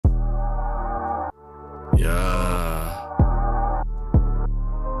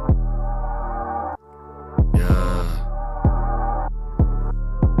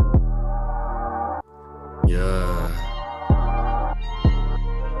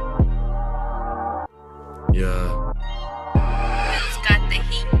Yeah, Will's got the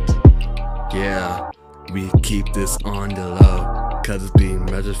heat. yeah, we keep this on the low, cause it's being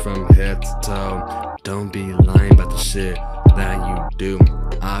measured from head to toe. Don't be lying about the shit that you do.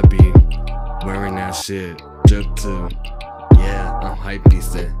 I be wearing that shit, drip too. Yeah, I'm hype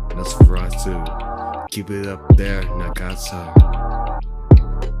beastin', that's for us too. Keep it up there, Nagato.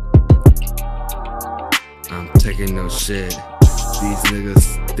 I'm taking no shit. These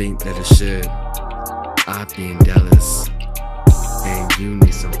niggas think that it's shit. I be in Dallas, and you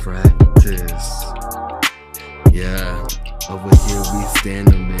need some practice. Yeah, over here we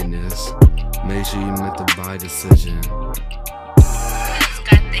stand on business. Make sure you make the right decision. Will's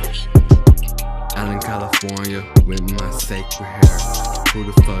got the heat. Out in California with my sacred hair. Who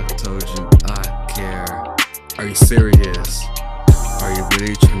the fuck told you I care? Are you serious? Are you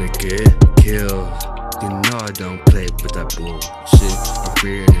really trying to get killed? You know I don't play with that bullshit.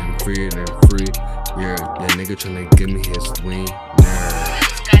 I'm free and free. Yeah, that nigga tryna give me his wiener.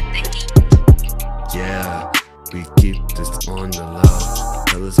 Will's got the heat. Yeah, we keep this on the low.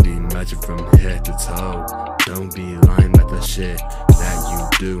 Fellas be magic from head to toe. Don't be lying about the shit that you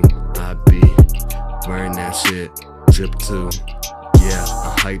do. I be wearing that shit, drip too. Yeah,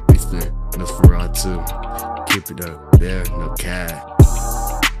 I hype beastin', no Ferrari too. Keep it up there, no cat.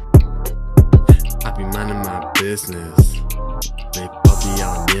 I be minding my business. They both be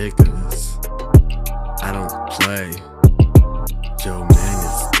y'all niggas. I don't play. Your man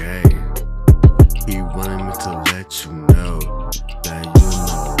is gay. He wanted me to let you know that you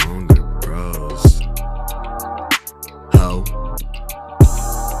no longer bros. Ho.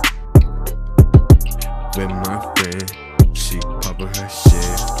 With my friend, she poppin' her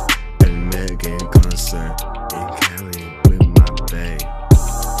shit at a Megan concert in Cali with my bae.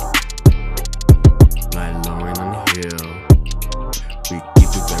 Like Lauren on the hill, we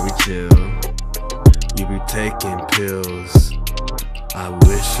keep it very chill. You be taking pills, I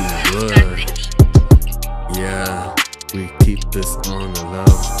wish you would. Yeah, we keep this on the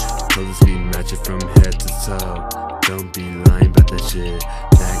low. Clothes be matching from head to toe. Don't be lying about the shit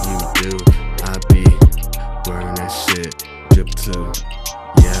that you do. I be wearing that shit, drip too.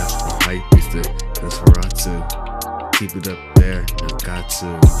 Yeah, I'm hype beastin', that's for I too. Keep it up there, no got to.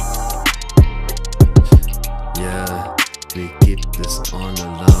 Yeah, we keep this on the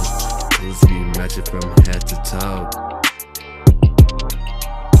low. Clothes be matching from head to toe.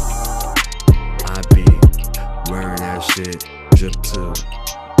 I be wearing that shit, drip too.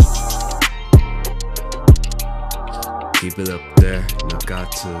 Keep it up there, no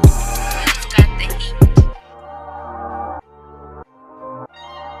got to.